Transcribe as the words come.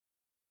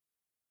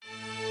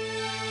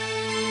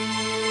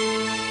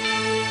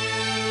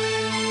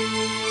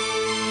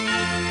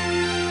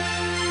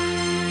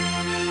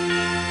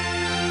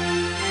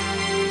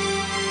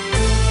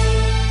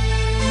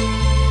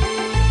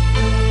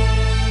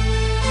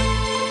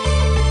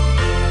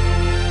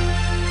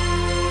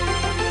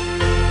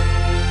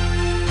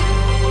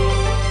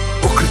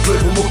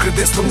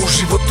mokre desnom, u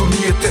životu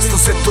nije tesno.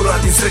 Sve to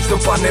radim srećno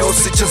pa ne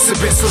osjećam se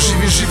besno.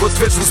 Živim život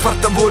večno,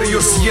 Spartan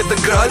Warriors. Jedan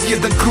grad,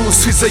 jedan crew,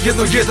 svi za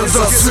jedno, jedan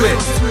za sve.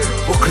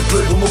 Okret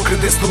levo, mokre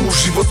desnom, u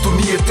životu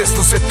nije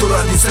tesno. Sve to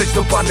radim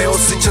srećno pa ne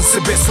osjećam se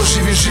besno.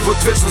 Živim život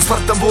večno,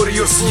 Spartan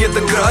Warriors.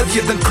 Jedan grad,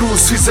 jedan crew,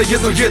 svi za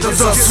jedno, jedan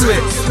za sve.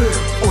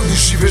 Oni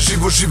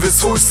žive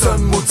svoj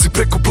san, momci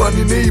preko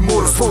planine i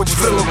mora. Svođi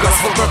vrelog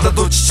asfalta da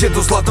doći će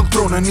do zlatnog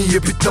trona. Nije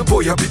bitna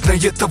boja, bitna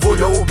je ta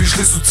volja.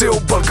 Obišli su ceo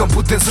Balkan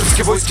putem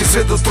srpske vojske.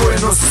 Sve do troje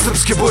nose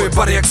srpske boje,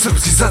 barjak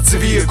srpski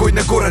zacevije.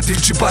 Gojna Gora,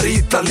 Divči, Bari,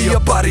 Italija,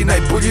 Bari.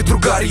 Najbolji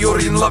drugari,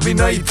 Orin,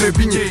 Lavina i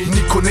Trebinje. I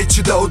niko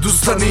neće da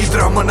odustane i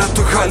drama na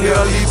toj halji.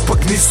 Ali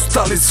ipak nisu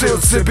stali, sve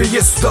od sebe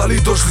jesu dali.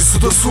 Došli su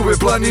do suve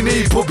planine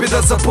i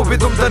pobjeda za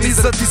pobjedom. Da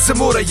nizati se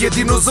mora,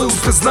 jedino za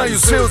uspeh znaju.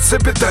 Sve od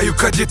sebe daju,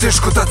 kad je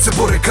teško tad se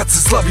bore. Kad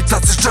se slavi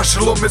tad se čaše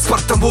lome.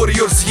 Spartan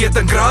Warriors,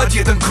 jedan grad,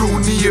 jedan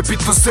crew. Nije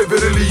bitno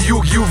sever ili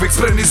jug i uvek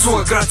spremni su,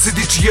 a grad se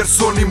diči jer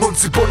su oni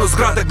momci ponos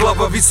grada.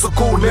 Glava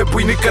visoko u nebu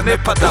i nikad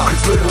ne pada.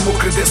 Okret levo,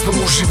 mokre desnom,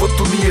 u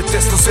životu nije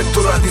tesno. Sve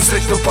to radim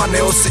srećno pa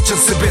ne osjećam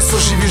se besno.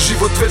 Živim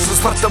život večno,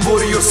 Spartan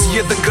Warriors.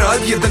 Jedan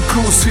grad, jedan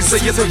crew, svi za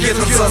jedno,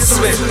 jedan za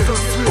sve.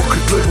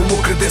 Okret levo,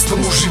 mokre desnom,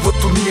 u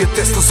životu nije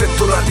tesno. Sve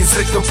to radim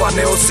srećno pa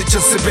ne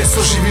osjećam se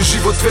besno. Živim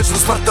život večno,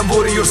 Spartan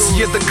Warriors.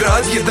 Jedan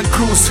grad, jedan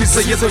crew, svi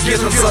za jedno,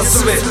 jedan za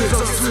sve.